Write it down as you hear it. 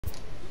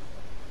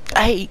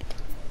Hey,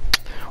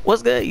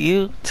 what's good,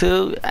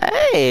 YouTube?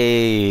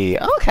 Hey,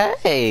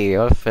 okay.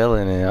 I'm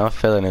feeling it. I'm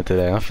feeling it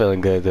today. I'm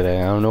feeling good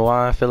today. I don't know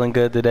why I'm feeling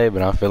good today,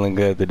 but I'm feeling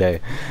good today.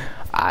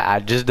 I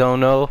just don't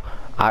know.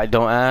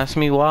 Don't ask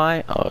me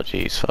why. Oh,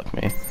 jeez, fuck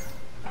me.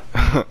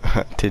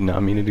 Did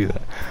not mean to do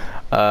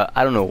that.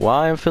 I don't know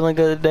why I'm feeling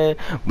good today,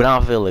 but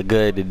I'm feeling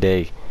good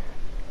today.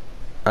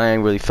 I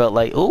ain't really felt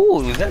like.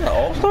 Ooh, is that an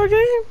All-Star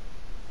game?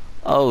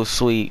 Oh,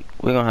 sweet.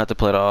 We're gonna have to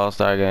play the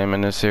All-Star game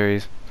in this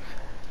series.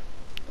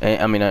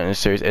 I mean, not in this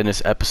series, in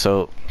this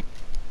episode.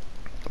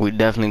 We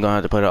definitely gonna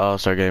have to play the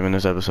All-Star game in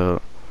this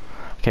episode.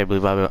 I can't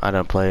believe I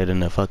done played in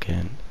the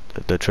fucking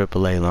the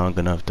AAA long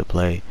enough to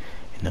play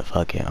in the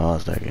fucking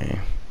All-Star game.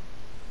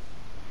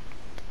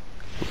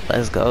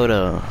 Let's go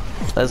though.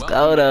 Let's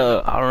go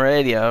though. I'm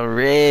ready. I'm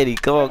ready.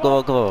 Come on, come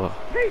on, come on.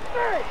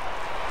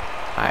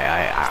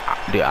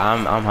 Dude,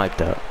 I'm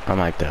hyped up. I'm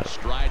hyped up.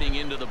 Striding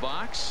into the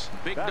box,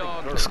 Big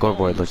Dog. The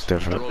scoreboard looks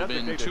different. Drove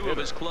in 2 of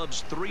his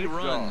club's 3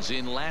 runs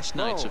in last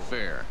night's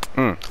affair.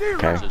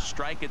 Okay. A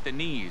strike at the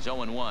knees,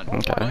 0-1.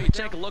 Okay. Well, you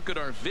take a look at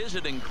our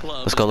visiting club.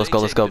 Let's go, let's go,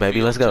 let's go,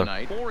 baby. Let's go.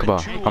 Come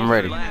on, I'm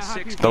ready.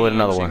 Throw it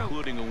another one.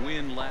 Oh,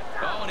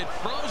 and it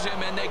froze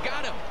him, and they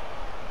got him.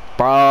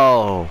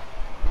 Bro.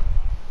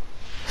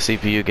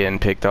 CPU getting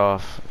picked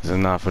off. This is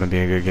not going to be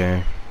a good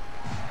game.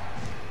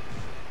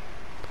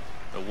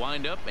 The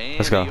wind up and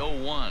Let's go. the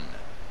 0-1.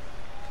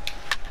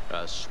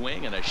 A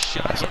swing and a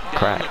shot That's a hit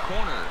crack. down the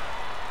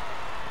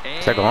corner.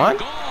 Is that gone?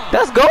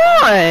 That's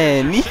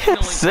gone!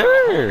 Yes,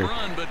 sir!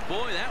 Run, but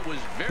boy, that was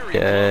very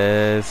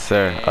yes,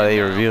 sir. Are they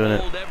reviewing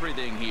it?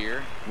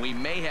 We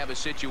may have a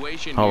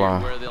situation Hold here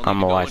on. where they'll I'm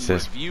need to gonna go watch and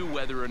this. review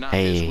whether or not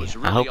Hey, this was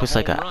really I hope it's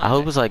like home I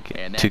hope it's run. like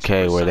And that's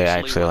 2K where they precisely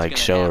actually what's like gonna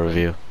show a happen,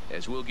 review.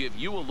 as we'll give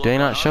you a look Do they on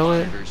not show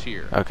it? outsiders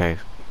here. Okay.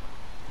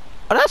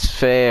 Oh, that's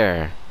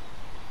fair.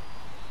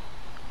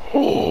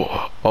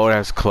 Oh,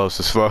 that's close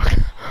as fuck.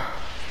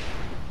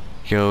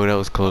 Yo, that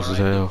was close as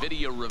hell. The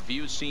video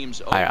review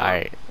seems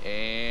over,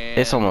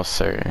 It's almost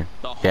certain.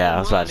 the Yeah, I home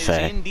was about run to is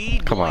say.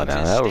 indeed Come on going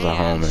now, to that was a stand,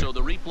 homer. so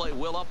the replay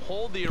will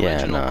uphold the Yeah,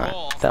 original nah,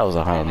 call. that was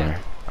a homer.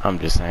 I'm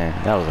just saying,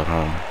 that was a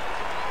homer.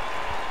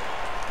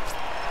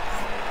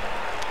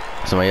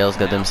 Somebody else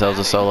got themselves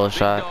a solo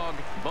shot.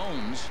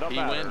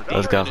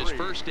 Let's go.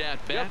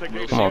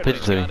 Come on, pitch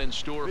it to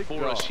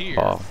me.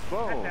 Ball.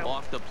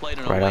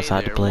 Right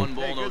outside the plate.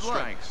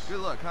 Good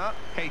luck, huh?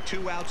 Hey,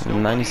 2 outs.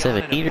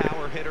 97 eater.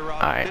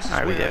 Alright,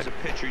 we good. As a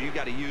pitcher, you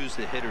got to use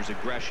the hitter's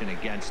aggression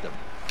against them.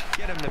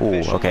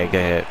 Ooh, okay,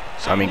 good hit.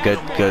 I mean, good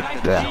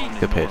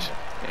pitch.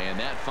 And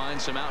that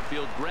finds some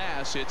outfield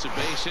grass. It's a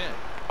base hit.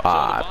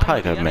 I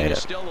probably could have made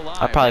it.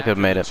 I probably could have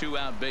made it.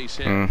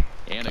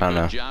 And I don't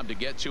know. job to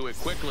get to it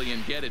quickly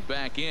and get it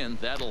back in.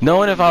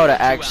 Knowing if I would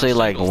have actually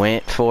like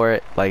went for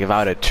it, like if I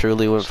would have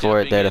truly went for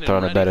it, they'd have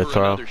thrown a better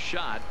throw.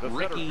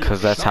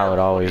 Cause that's how it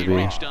always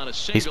be.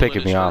 He's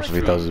picking me off if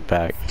he throws it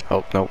back.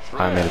 Oh nope,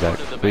 I made it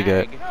back. We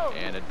good.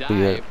 We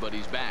good.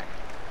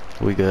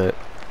 We good.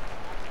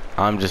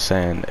 I'm just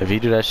saying, if you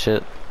do that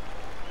shit,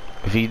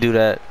 if you do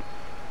that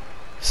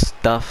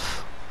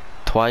stuff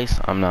twice,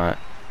 I'm not.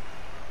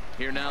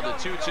 Here now the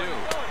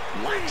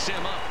 2-2. Lights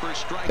him up for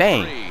strike 3.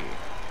 Dang.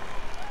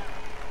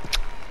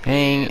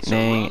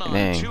 Dang.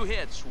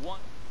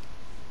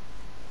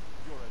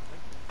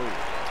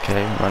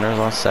 Okay, runners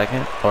on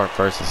second, or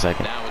first and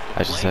second,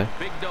 I should say.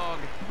 Big Dog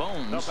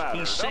Bones,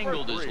 he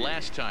singled his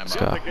last time Let's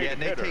go. out. Yeah,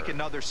 and they take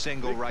another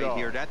single right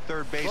here. That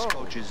third base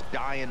coach is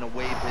dying to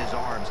wave his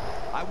arms.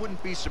 I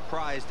wouldn't be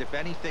surprised if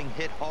anything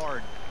hit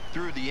hard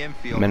through the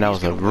infield. Man, that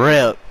was a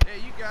rip. Hey,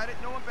 you got it.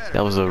 No one better.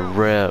 That was a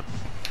rip.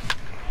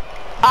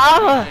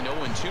 Ah!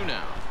 0-2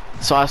 now.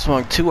 So I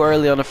swung too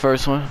early on the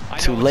first one,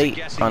 too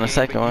late on the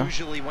second one.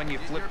 Usually when you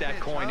flip that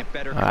coin, it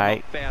better come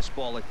Alright. up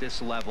fastball at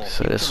this level.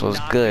 So this It was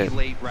cannot good. be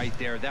late right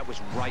there. That was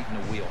right in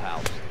the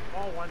wheelhouse.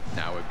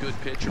 Now a good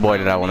pitch. Boy,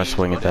 did I around want to these,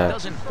 swing at but it that.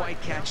 doesn't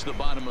quite catch the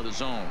bottom of the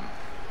zone.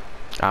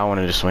 I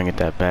wanted to swing it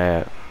that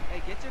bad.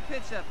 Hey, get your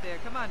pitch up there.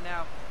 Come on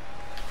now.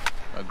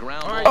 A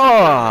ground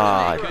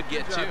Oh, they could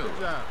get 2.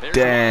 There's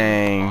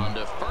dang. one on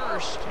to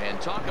first, and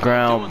talk about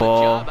Ground doing the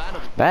ball. job out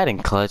of Batting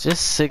clutch.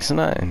 It's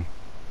 6-0.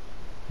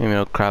 You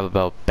know crap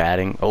about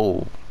batting.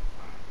 Oh.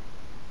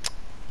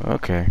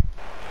 Okay.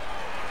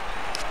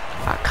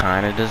 I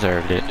kind of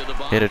deserved it.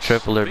 Hit a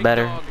triple or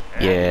better.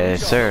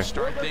 Yes, sir.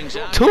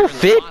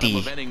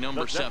 250.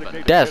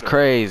 That's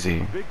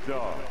crazy.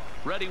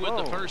 Ready with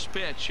the first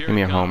pitch. Here Give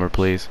me a it homer, comes.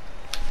 please.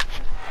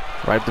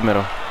 Right up the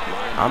middle.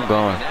 I'm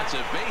going. And that's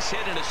a base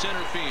hit into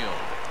center field.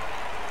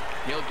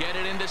 He'll get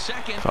it into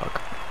second.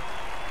 Fuck.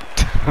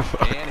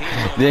 And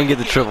he's Didn't get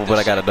the triple, but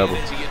I got a double.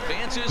 as he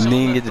advances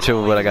Didn't on get the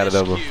triple, but I got a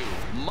double. miscue.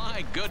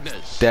 My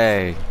goodness.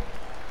 Dang.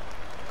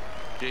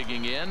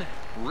 Digging in,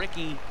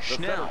 Ricky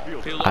Schnell.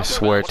 I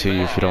swear to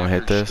you, if you don't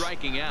hit this,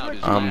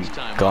 I'm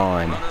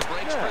gone.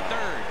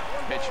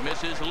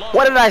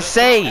 What did I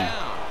say?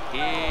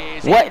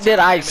 What did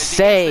I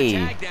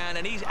say?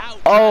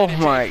 Oh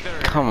my,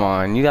 come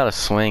on, you gotta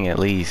swing at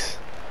least.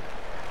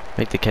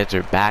 Make the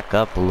catcher back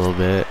up a little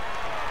bit.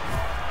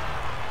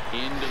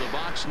 Into the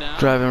box strikes now.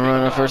 Drive and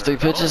run the first 3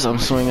 pitches. I'm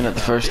swinging at the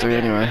first 3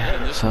 anyway.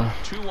 So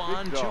 2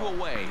 on, 2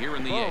 away here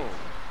in the 8th.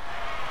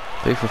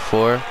 3 for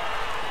 4.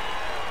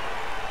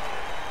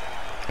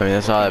 I mean,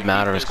 that's all that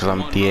matters because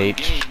I'm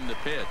DH. The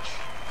pitch.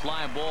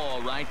 Fly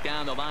ball right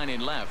down the line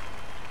in left.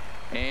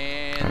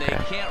 And Okay.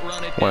 they can't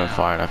run it Wasn't down.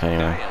 far enough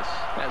anyway. Dias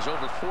has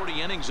over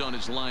 40 innings on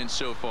his line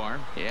so far,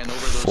 and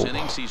over those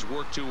innings he's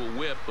worked to a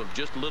whip of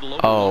just a little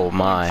over. Oh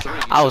my!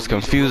 I was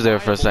confused there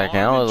for a second.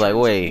 I was like,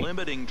 wait,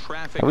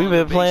 have we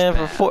been playing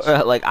for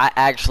 4? Like, I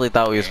actually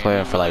thought we was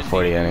playing for like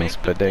 40 innings,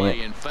 but dang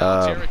it.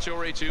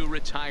 Territory to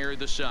retire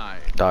the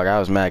side. Dog, I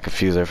was mad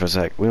confused there for a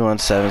sec. We won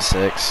 7-6. A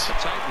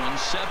tight one,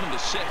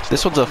 7-6.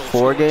 This one's a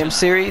 4-game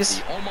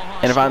series,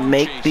 and if I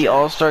make the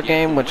All-Star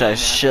game, which I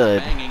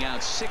should,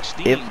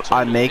 if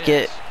I make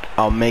it,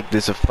 I'll make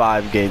this a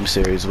 5-game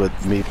series with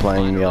me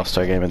playing the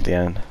All-Star game at the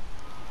end.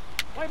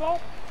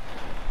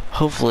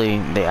 Hopefully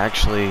they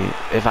actually,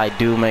 if I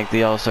do make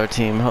the All-Star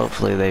team,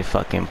 hopefully they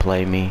fucking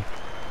play me.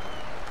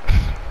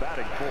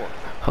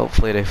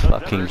 Hopefully they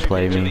fucking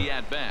play me.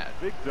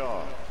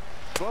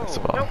 That's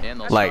about.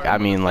 Like, I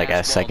mean, like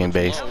at second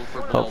base.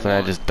 Hopefully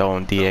I just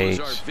don't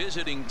DH. Our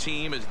visiting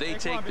team as they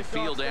take the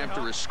field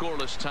after a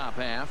scoreless top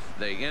half.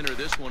 They enter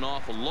this one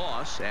off a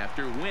loss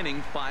after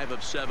winning 5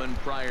 of 7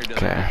 prior to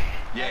that.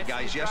 Yeah,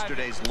 guys,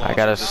 yesterday's loss I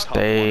gotta was a tough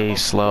stay one.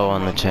 slow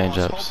on the Loss.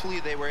 changeups. Hopefully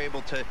they were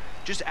able to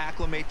just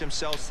acclimate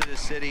themselves to the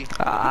city.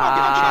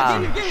 Ah.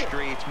 Get a chance to hit the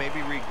streets, maybe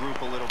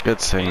regroup a little bit.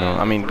 Good signal.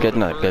 I mean, good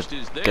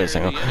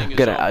signal.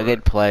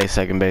 Good play,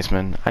 second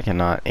baseman. I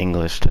cannot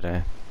English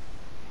today.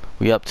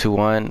 We up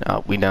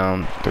 2-1. We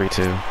down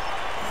 3-2. All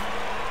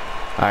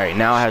right,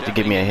 now I have to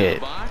give me a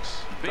hit.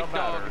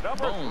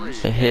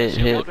 A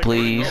hit,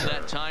 please.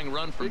 That tying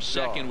run from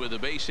second with a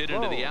base hit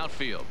into the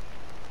outfield.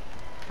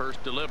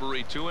 First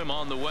delivery to him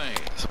on the way.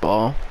 It's a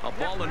ball. A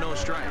ball and no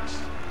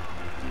strikes.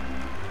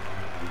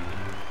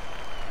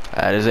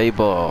 That is a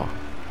ball.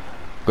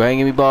 Go ahead and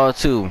give me ball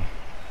 2. Here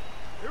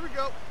we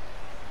go.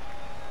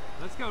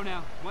 Let's go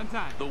now. One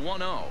time. The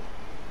 1-0.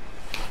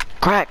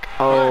 Crack.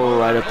 Oh,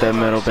 right up that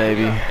middle,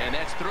 baby. And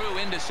that's through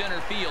into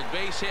center field.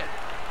 Base hit.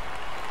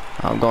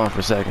 I'm going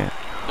for second.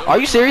 Are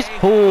you serious?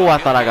 Oh, I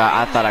thought I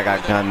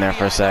got gunned there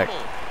for a sec.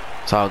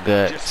 It's all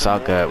good. It's all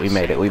good. We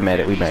made it. We made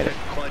it. We made it.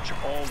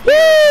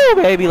 Woo,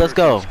 baby, let's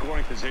go.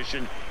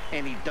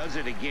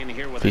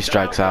 If he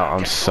strikes out,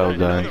 I'm so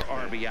done.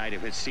 RBI to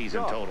his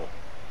season total.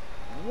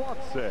 The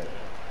 1-2.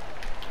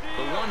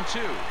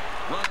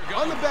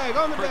 On the bag,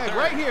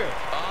 right here.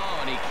 Oh,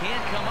 and he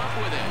can't come up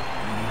with it.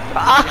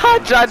 I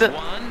tried to.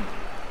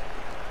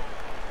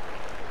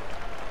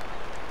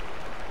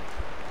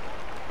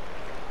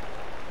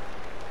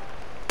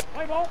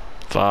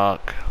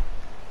 Fuck.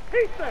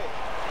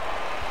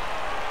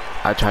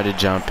 I tried to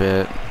jump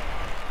it.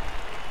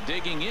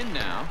 Digging in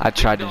now. I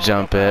tried to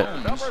jump it.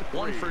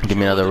 Give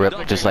me another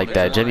rip just like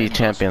that. JV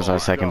Champion's on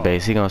second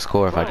base. He gonna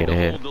score if I get a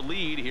hit. Good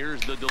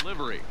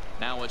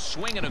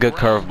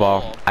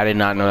curveball. I did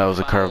not know that was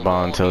a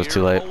curveball until it was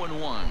too late.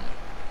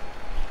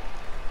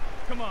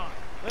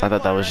 I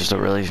thought that was just a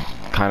really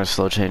kind of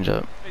slow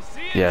changeup.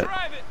 Yet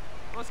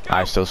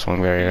I still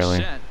swung very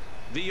early.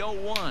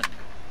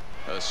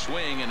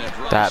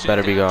 That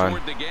better be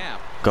gone.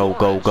 Go,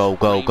 go, go,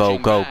 go, go,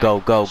 go, go,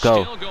 go,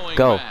 go,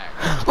 go.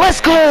 Let's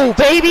go,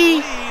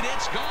 baby!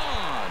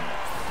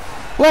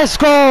 Let's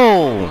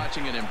go!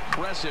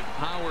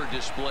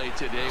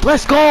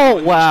 Let's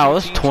go! Wow,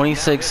 that's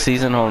 26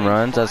 season home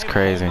runs. That's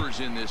crazy. 5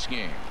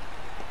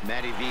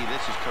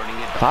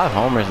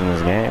 homers in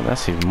this game.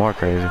 That's even more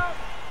crazy.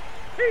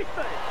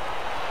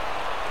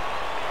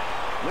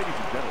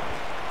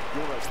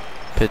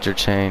 Pitcher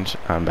change.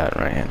 I'm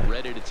batting right-handed.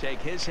 Ready to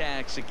take his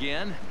hacks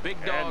again. Big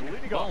dog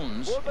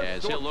Bones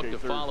as he'll look to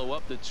follow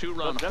up the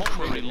 2-run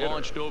homer he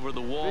launched over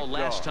the wall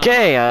last time.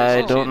 Okay,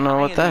 I don't know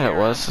what that hit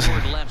was.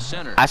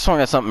 I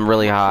swung at something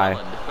really high.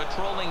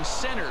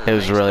 It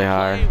was really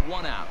high.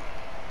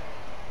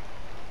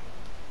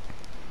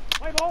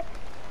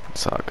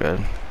 It's all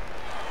good.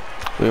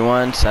 We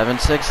won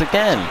 7-6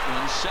 again.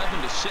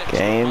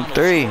 Game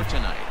 3.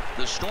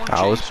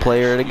 I was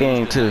player of the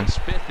game too.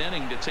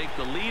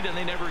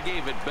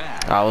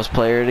 I was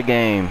player of the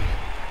game.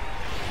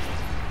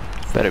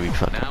 Better be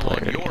fucking player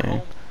of the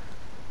game.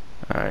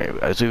 Alright,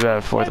 as we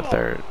got 4th or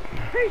 3rd.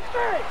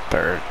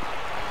 3rd.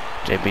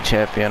 JP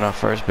Champion on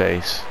first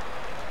base.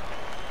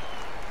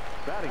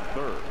 Batting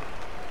 3rd,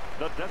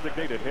 the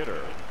designated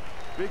hitter,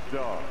 Big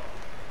Dog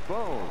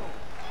Bones.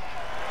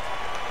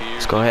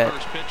 Let's go ahead.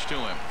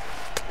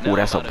 Ooh,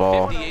 that's a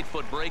ball.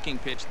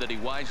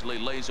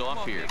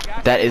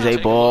 That is a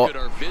ball.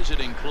 Let's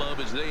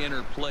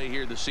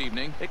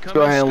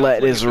go ahead and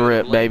let this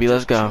rip, baby.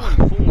 Let's go.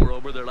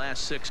 Over their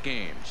last 6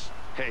 games.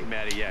 Hey,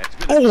 Matty, yeah, it's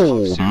been a Oh close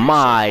series so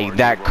my, far.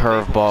 that They've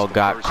lost curveball the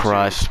got first two.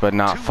 crushed, but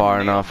not Two far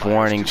nail enough. biters,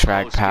 Warning two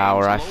track close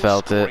power. I games,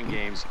 felt it. low-scoring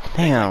games.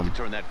 They'd Damn. like to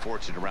turn that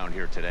fortune around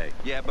here today.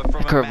 Yeah, but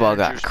from a Curveball got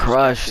manager's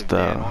crushed, perspective,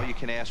 man, though. all you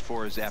can ask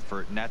for is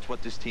effort, and that's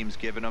what this team's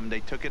given them. They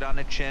took it on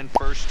the chin.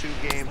 First 2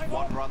 games,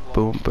 1 run.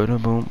 Boom, ba-da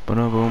boom,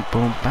 ba-da boom,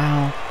 boom,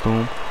 bow.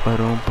 Boom,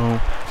 ba-dum, boom,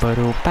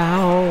 ba-dum,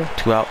 bow.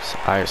 2 outs.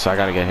 All right, so I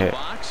gotta get hit.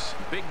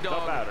 Big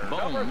dog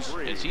Bones,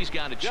 as he's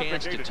got a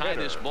chance to tie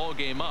this ball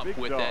game up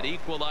with that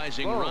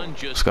equalizing run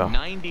just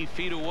 90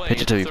 feet away.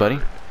 Pitch it to me, buddy.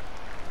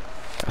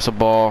 That's a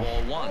ball.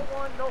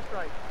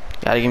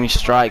 Gotta give me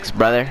strikes,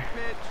 brother.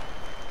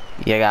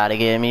 You gotta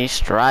give me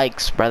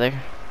strikes, brother.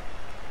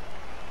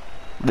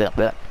 Blech,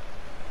 blech.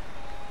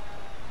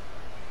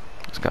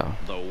 Let's go.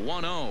 The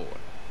 1-0.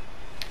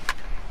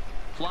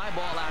 Fly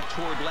ball out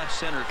toward left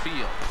center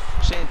field.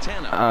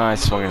 Santana. I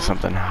swung at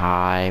something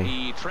high.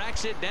 He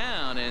tracks it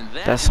down, and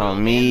That's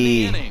on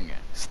me.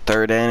 It's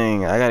 3rd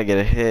inning. I gotta get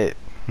a hit.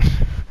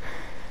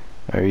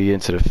 Are you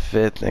into the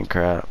 5th and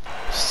crap?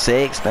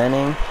 6th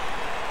inning.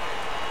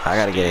 I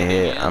gotta get a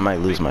hit. I might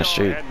lose my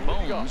streak.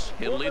 Bones,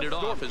 he'll lead it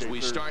off as we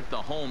start the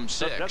home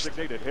 6th.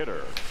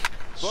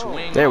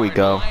 There we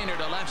go.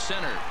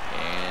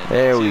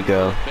 There we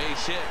go.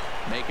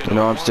 You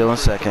know I'm still in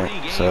 2nd,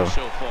 so.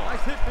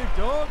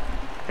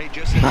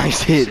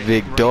 Nice hit,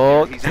 big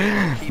dog.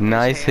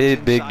 Nice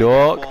hit, big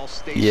dog.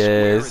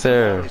 Yes,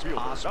 sir.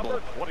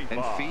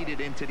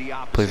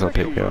 Please don't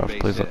pick it off.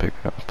 Please don't pick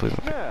it off. Please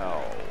don't pick it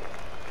off.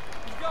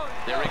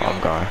 Oh, I'm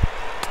gone.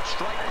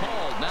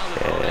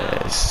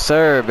 Yes,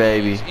 sir,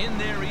 baby.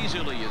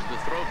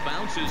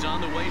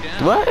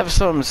 Do I have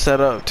something set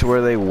up to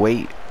where they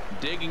wait?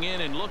 Digging in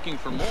and looking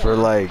for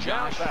like,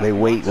 they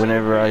wait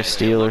whenever I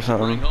steal or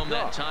something? Well,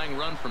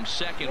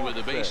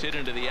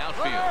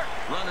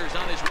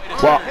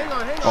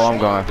 oh, I'm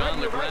gone.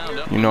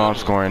 You know I'm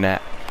scoring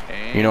that.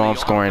 You know I'm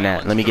scoring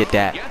that. Let me get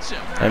that.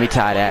 Let me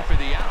tie that.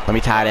 Let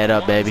me tie that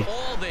up, baby.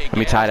 Let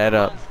me tie that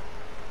up.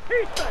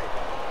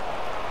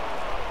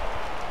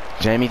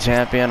 Jamie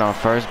Champion on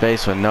first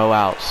base with no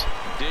outs.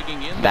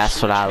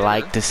 That's what I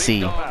like to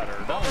see.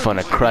 I'm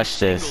finna crush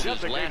this.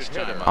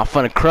 I'm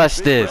finna crush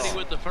this.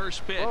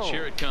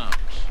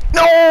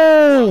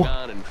 No!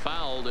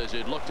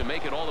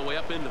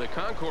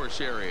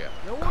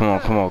 Come on,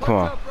 come on, come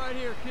on.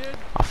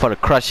 I'm finna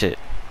crush it.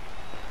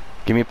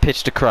 Give me a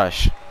pitch to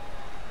crush.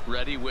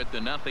 Ready with the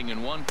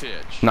 0-1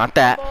 pitch. Not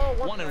that.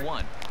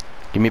 1-1.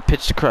 Give me a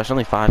pitch to crush.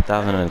 Only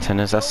 5,000 in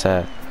attendance. That's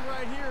sad.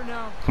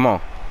 Come on.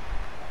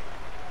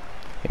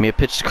 Give me a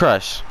pitch to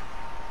crush.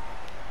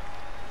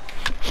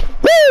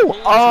 Woo!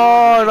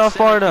 Oh, not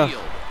far enough.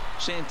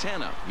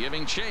 Santana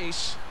giving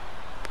chase.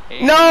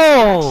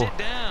 No!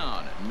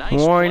 Nice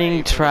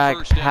Warning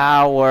track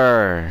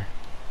power.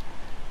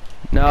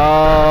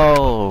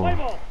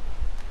 No.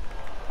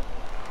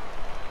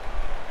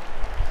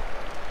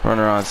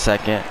 Runner on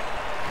 2nd.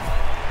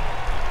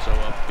 So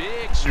a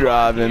big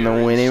Driving the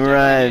winning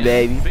run,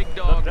 baby. Big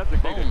dog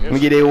Let me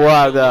get this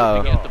walk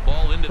off.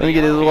 Let me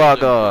get this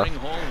walk off.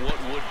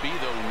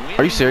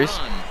 Are you serious?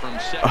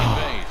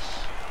 Oh.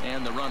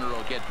 And the runner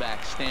will get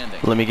back standing.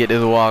 Let me get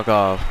this walk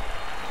off.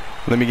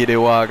 Let me get this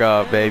walk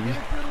off, baby.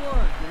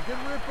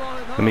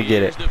 Let me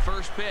get it.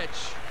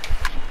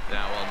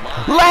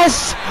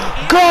 Let's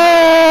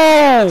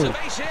go!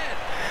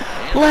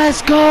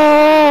 Let's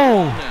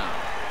go!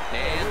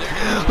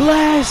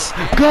 Let's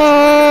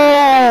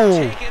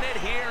go!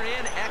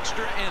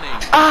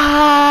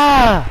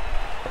 Ah!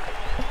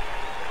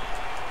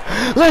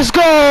 Let's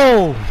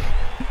go!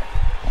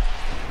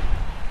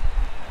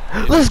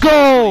 Let's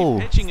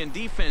go!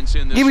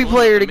 Give me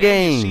player of the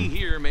game.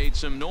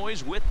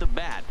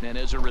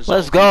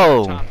 Let's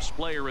go.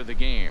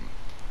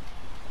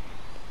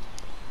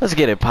 Let's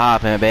get it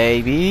poppin',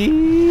 baby.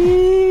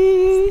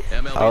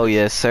 Oh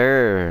yes,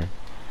 sir.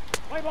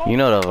 You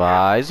know the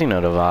vibes. You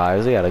know the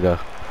vibes. We gotta go.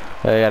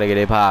 We gotta get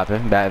it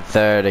poppin'. Back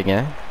 3rd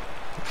again.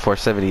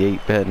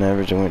 478 batting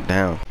average and went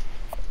down.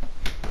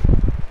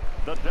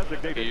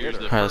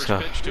 Alright, let's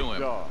go.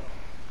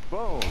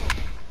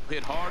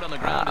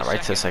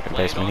 Right to 2nd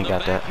baseman. He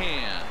got that.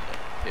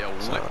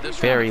 So,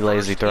 very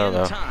lazy throw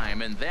though.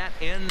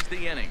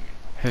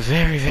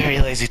 Very, very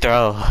lazy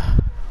throw.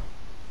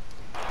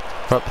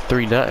 We're up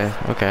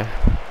 3-0. Okay.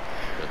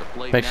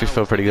 Makes me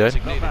feel pretty good.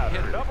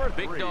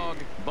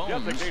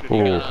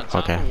 Ooh,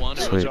 okay.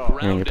 Sweet. You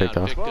didn't get picked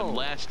off.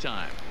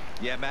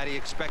 Yeah, Matty,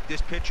 expect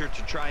this pitcher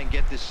to try and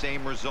get the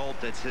same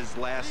result as his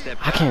last at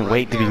bat. I can't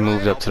wait to be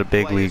moved up to the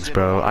big leagues,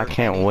 bro. I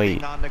can't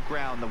wait. On the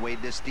ground, the way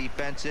this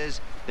defense is,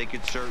 they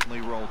could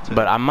certainly roll today.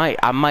 But I might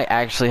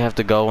actually have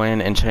to go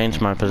in and change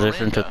my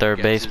position to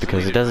 3rd base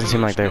because it doesn't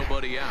seem like they're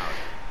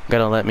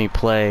gonna let me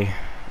play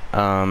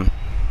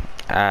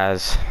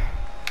as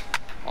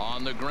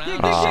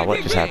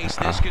what just happened?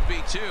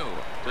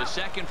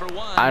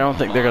 I don't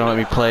think they're gonna let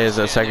me play as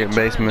a 2nd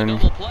baseman,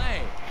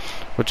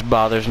 which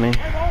bothers me.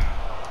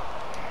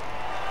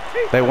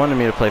 They wanted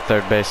me to play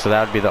 3rd base, so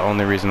that would be the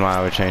only reason why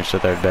I would change to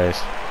 3rd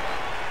base.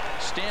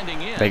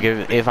 standing in. Like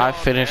if I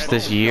finish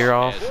this year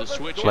off,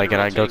 like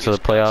and I go to the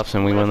playoffs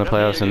and we win the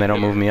playoffs and they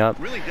don't move me up,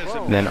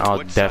 then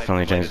I'll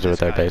definitely change to a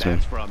third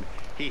baseman.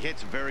 He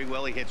hits very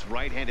well. He hits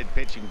right-handed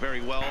pitching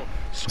very well.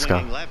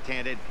 Swinging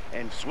left-handed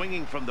and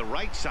swinging from the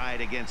right side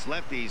against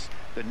lefties.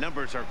 The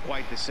numbers are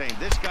quite the same.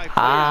 This guy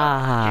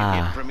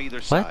can hit from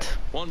either side. What?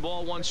 1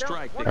 ball, 1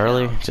 strike.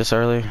 Early? Just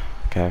early?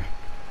 Okay.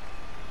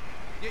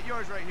 Get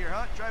yours right here,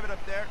 huh? Drive it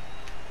up there.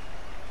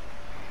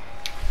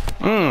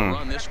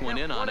 Run this one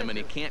in on him, and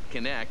he can't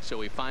connect, so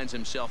he finds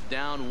himself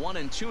down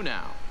 1-2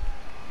 now.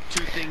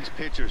 Two things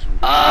pitchers.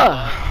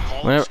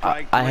 Whenever,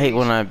 I hate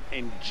when I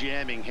and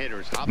jamming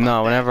hitters.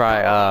 whenever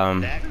I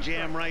that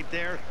jam right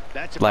there,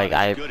 that's like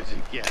I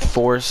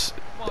force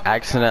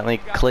accidentally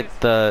flick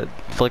the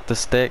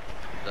stick.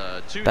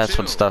 That's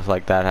when stuff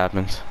like that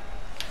happens.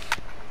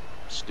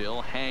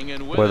 Still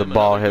hanging with where the him.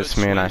 ball Another hits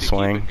good me and I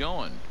swing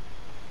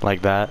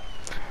like that,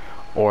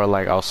 or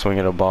like I'll swing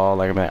at a ball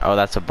like I'm like, oh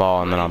that's a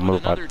ball, and then I'll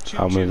move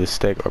the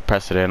stick or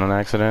press it in on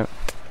accident.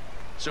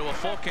 So a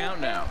full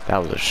count now. That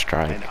was a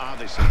strike. And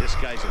obviously this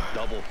guy's a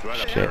double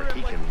threat up there.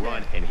 He can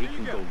run and he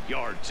can go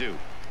yard too.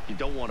 You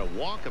don't want to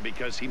walk him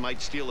because he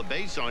might steal a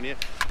base on you,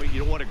 but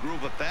you don't want to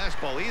groove a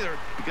fastball either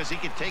because he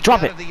can take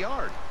Drop you it out of the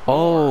yard.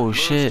 Oh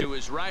shit.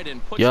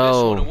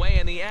 Yo,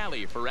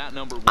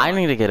 I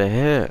need to get a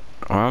hit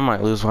or I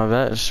might lose my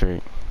batting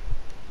streak.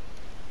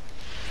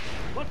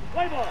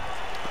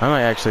 I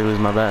might actually lose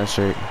my batting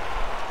streak.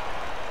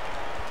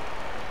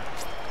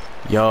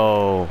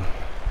 Yo,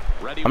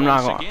 I'm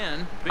not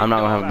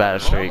gonna have a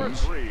batting streak.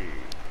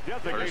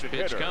 First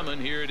pitch coming,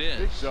 here it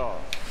is.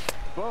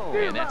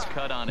 And that's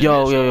cut on.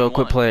 Yo,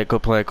 quit playing.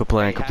 Bro,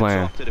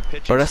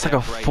 that's like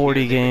a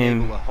 40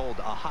 game. Hold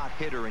a hot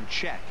hitter in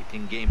check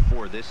in game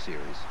 4 this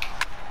series.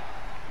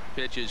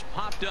 Pitch is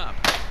popped up.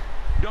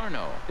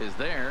 Darno is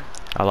there.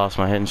 I lost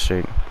my hitting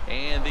streak.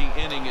 And the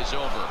inning is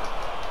over.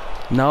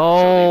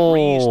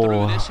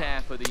 No.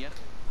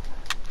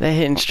 That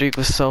hitting streak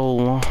was so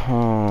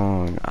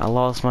long. I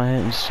lost my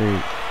hitting streak.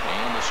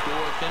 And the score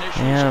finishes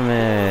damn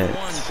it.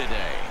 4-1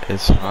 today.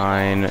 It's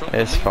fine.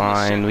 It's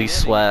fine. We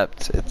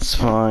swept. It's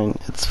fine.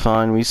 It's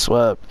fine. We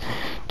swept.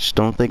 Just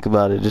don't think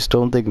about it. Just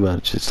don't think about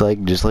it. Just like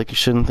you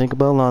shouldn't think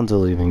about Lonzo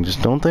leaving.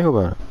 Just don't think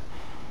about it.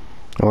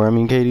 Or I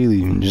mean KD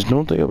leaving. Just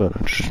don't think about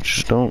it.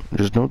 Just don't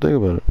think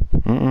about it.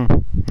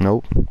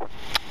 Nope.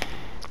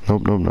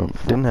 Nope.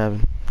 Didn't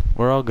happen.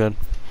 We're all good.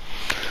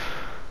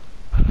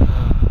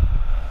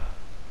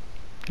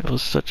 It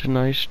was such a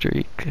nice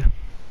streak.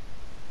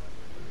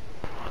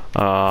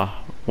 Well,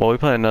 we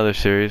play another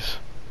series.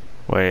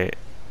 Wait.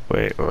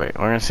 We're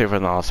gonna see if we're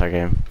in the All-Star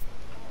game.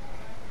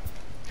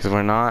 Because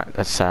we're not.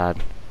 That's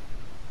sad.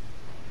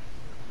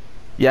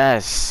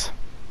 Yes!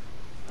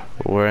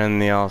 We're in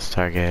the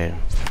All-Star game.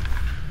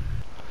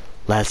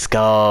 Let's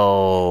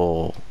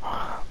go!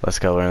 We're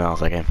in the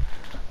All-Star game.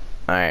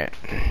 Alright.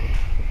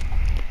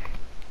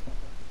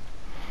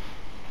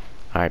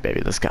 Alright,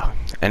 baby, let's go.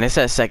 And it's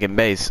at second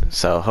base,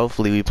 so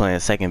hopefully we playing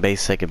second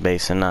base,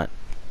 and not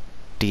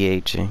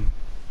DHing.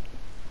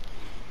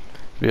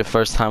 It'll be the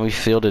first time we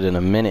fielded in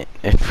a minute,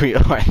 if we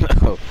are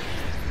though.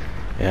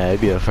 Yeah,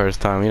 it'd be the first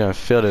time we done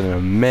fielded in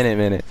a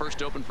minute.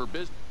 First open for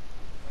business.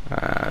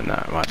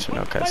 Not watching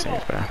no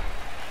cutscenes, bro.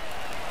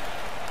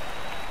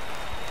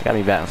 Got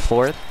me batting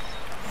fourth.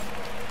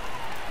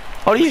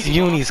 Oh, these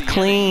unis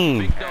clean.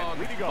 Big dog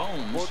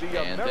Bones,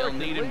 and they'll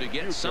need him to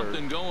get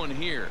something going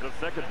here. The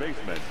second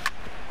baseman.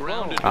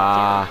 Grounded to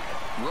third.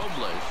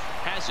 Robles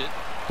has it.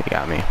 He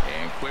got me.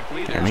 And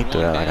quickly Damn, he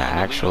threw that like an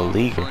actual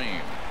leaguer.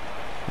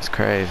 It's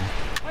crazy.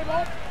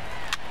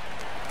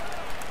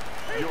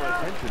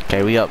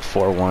 Okay, we up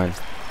 4-1.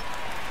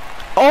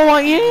 Oh,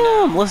 I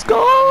am! Let's go!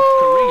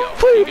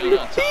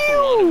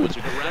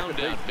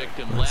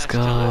 Let's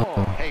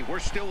go. Hey, we're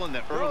still in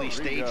the early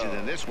stages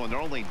in this one.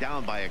 They're only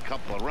down by a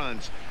couple of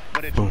runs,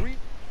 but it's for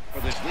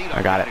this lead.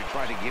 I got it. To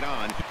try to get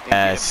on.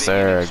 Yes,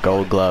 sir.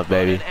 Gold glove,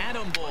 baby.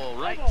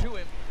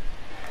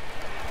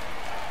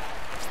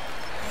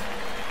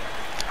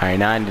 Alright,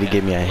 now I need to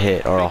give me a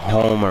hit or a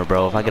homer,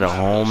 bro. If I get a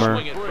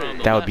homer,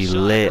 that would be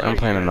lit. I'm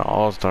playing in the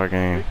All-Star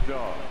game.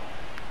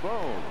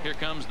 Here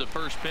comes the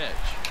first pitch.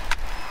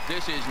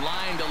 This is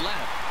line to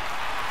left,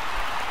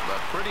 but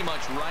pretty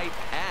much right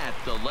at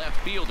the left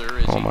fielder.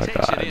 As oh my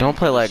God! Don't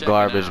play like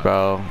garbage,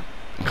 bro.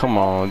 Come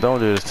on, don't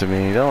do this to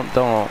me. Don't.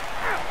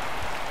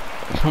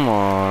 Come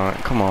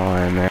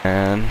on,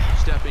 man.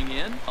 Stepping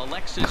in,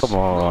 Alexis. Come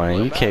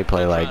on, you can't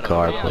play like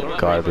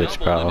garbage,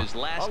 bro.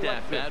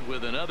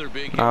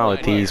 Not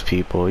with these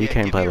people. You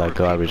can't play like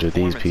garbage with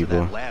these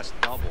people.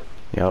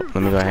 Yep,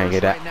 let me go ahead and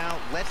get that.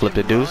 Flip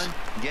the deuce.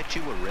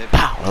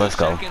 Pow, let's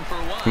go.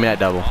 Give me that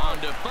double.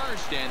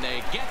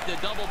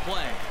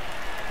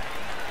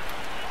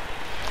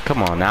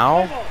 Come on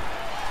now.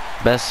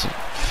 Best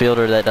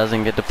fielder that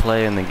doesn't get to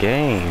play in the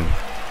game.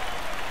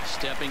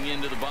 Stepping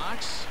into the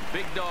box,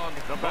 Big Dog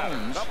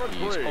Bones.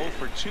 He's 0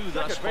 for 2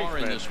 thus far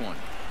in this one.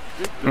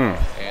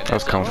 That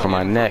was coming from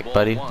my neck,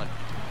 buddy. Here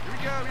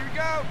we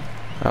go.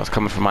 That was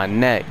coming from my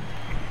neck.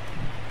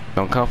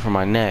 Don't come from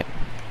my neck.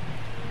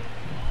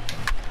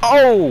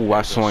 Oh,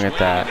 I swung at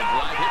that.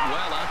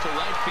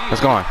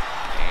 It's gone.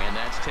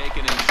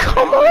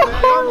 Come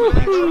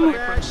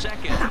on.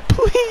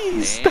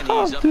 Please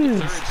stop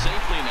this.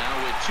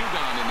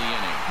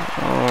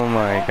 Oh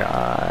my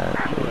God.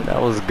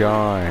 That was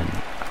gone.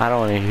 I don't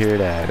want to hear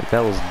that.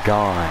 That was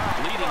gone.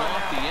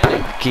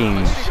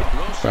 Fucking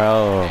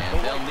bro.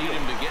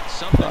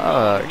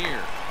 Fuck.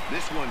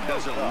 This one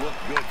doesn't look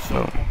good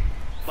so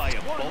by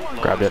a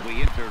boatload. Grabbed it. As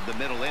we enter the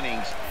middle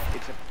innings.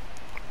 It's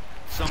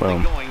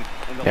something going,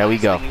 and the there we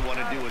go. thing you want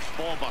to do is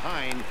fall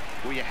behind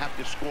where you have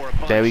to score a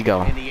bunch. There we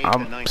go.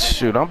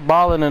 I'm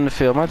balling in the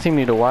field. My team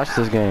need to watch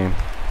this game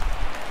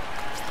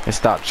and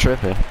stop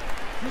tripping.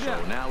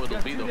 So now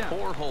it'll be the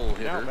 4-hole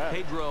hitter,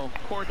 Pedro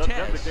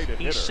Cortez.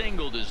 He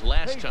singled his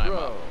last time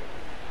up.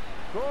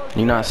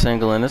 You're not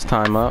singling this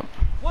time up.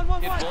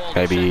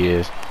 Maybe he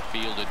is.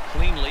 Fielded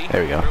cleanly.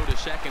 There we go. Throw to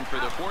second for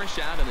the force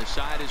out, and the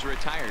side is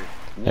retired.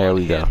 There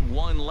we go.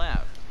 One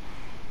left.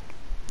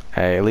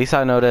 Hey, at least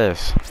I know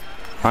this.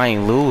 I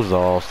ain't lose the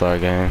All-Star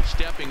game.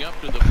 Stepping up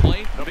to the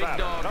plate, Big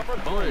Dog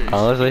Bones.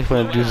 Unless they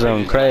finna do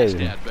something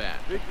crazy.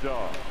 Big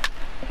Dog.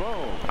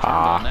 Boom.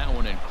 On that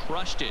one and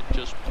crushed it.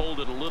 Just pulled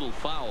it a little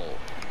foul.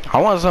 I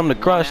want something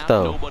to crush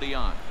though. Nobody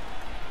on.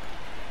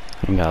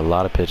 You got a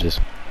lot of pitches.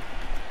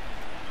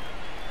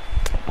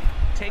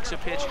 Takes a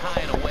pitch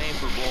high and away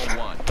for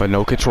ball one. But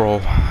no control.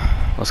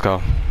 Let's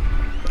go.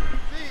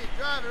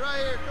 Drive it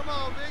right here. Come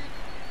on, big.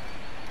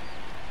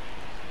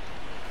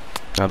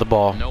 Another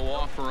ball. No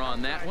offer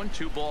on that one.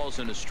 2 balls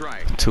and a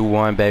strike.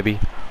 2-1, baby.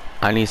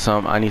 I need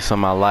some I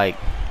like.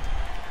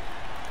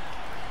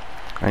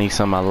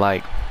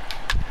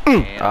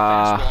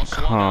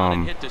 Come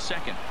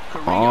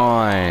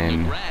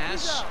on.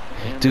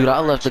 Dude, I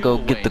left to go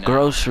get the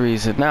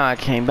groceries and now I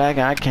came back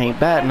and I can't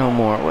bat no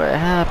more. What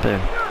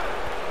happened?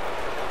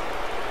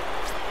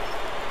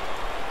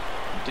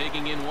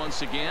 Digging in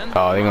once again.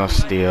 Oh, they're gonna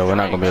steal. We're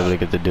not gonna be able to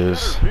get the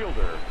deuce.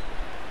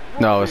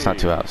 No, it's not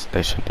 2 outs.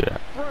 They shouldn't do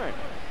that.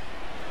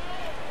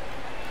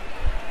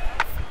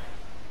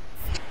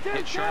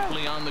 Hit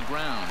sharply on the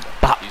ground.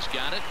 Pop. He's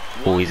got it.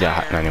 Oh, he's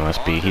got 91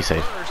 speed. He's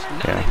safe.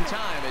 Yeah.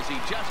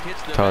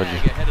 Told you.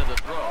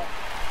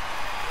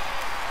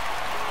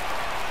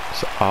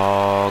 It's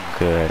all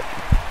good.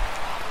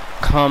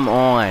 Come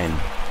on.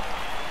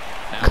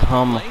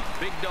 Come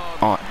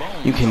on.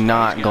 You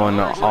cannot go in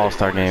the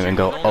All-Star game and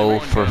go 0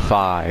 for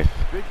 5.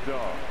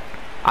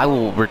 I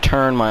will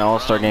return my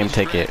All-Star game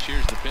ticket.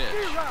 Here's the pitch.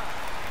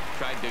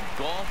 Tried to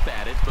golf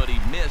at it, but he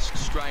missed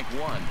strike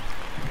 1.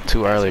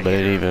 Too early, but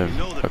it even.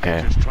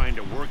 Okay. Trying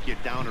to work you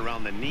down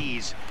around the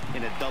knees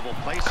in a double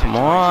play. Come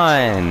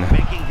on.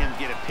 Making him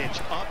get a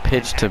pitch up.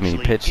 Pitch to me,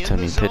 pitch to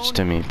me, pitch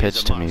to me,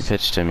 pitch to me,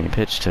 pitch to me,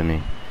 pitch to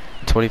me.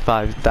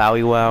 25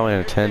 Thowie Wow in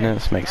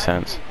attendance makes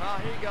sense.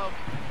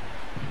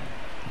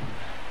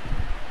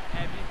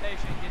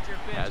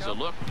 Has a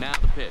look, now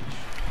the pitch.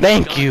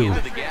 Thank you.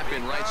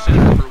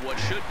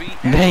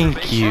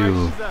 Thank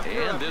you.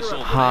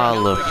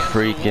 Holla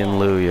freaking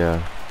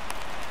Luya.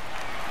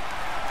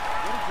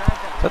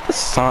 Was that the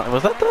Sonic?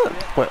 Was that the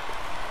what?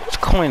 Which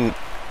coin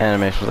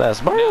animation was that?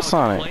 It's Mario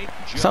Sonic.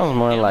 Sounds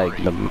more like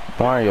the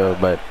Mario,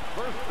 but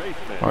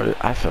or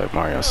I feel like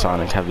Mario and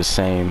Sonic have the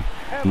same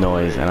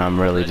noise, and I'm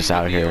really just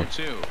out here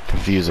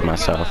confusing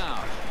myself.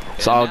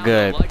 It's all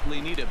good.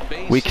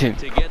 We can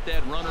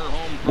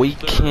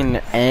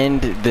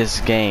end this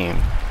game.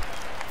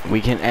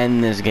 We can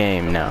end this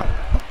game now.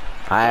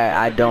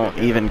 I don't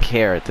even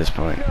care at this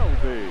point.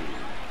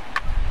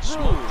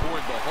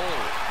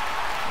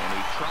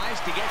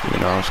 You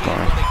know I'm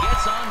scoring.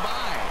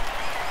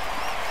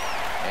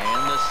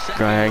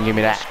 Go ahead and give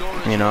me that.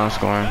 You know I'm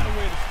scoring.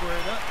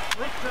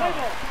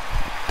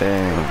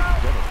 Dang.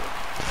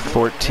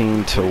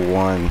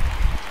 14-1.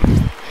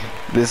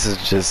 This is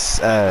just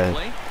sad.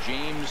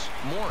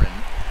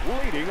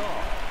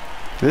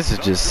 This is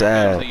just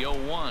sad.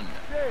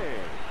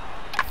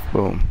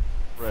 Boom.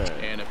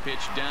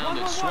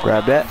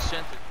 Grab that.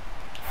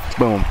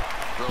 Boom.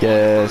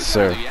 Yes,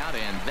 sir.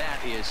 And that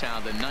is how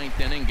the 9th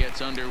inning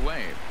gets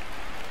underway.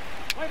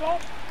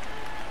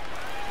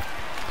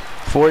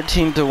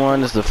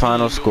 14-1 is the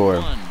final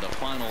score.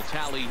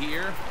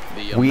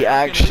 We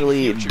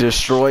actually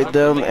destroyed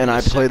them, and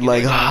I played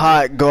like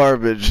hot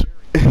garbage.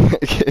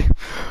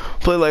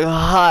 Played like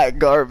hot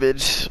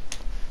garbage.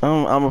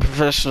 I'm a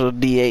professional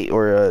D8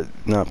 or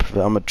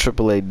I'm a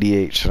AAA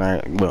DH, and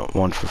I went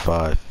 1 for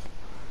 5.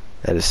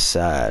 That is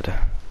sad.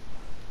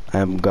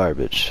 I'm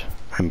garbage.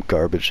 I'm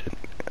garbage.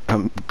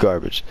 I'm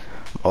garbage.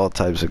 All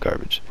types of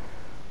garbage.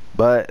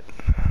 But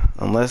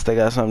unless they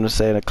got something to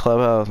say in the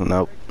clubhouse,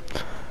 nope.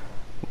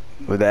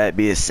 With that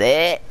being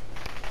said,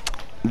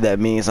 that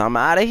means I'm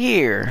out of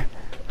here.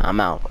 I'm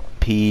out.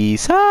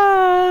 Peace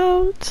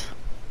out.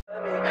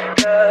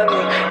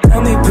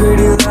 Tell me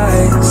pretty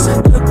lies,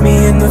 look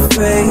me in the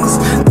face.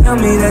 Tell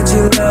me that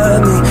you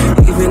love me,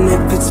 even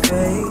if it's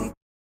fake.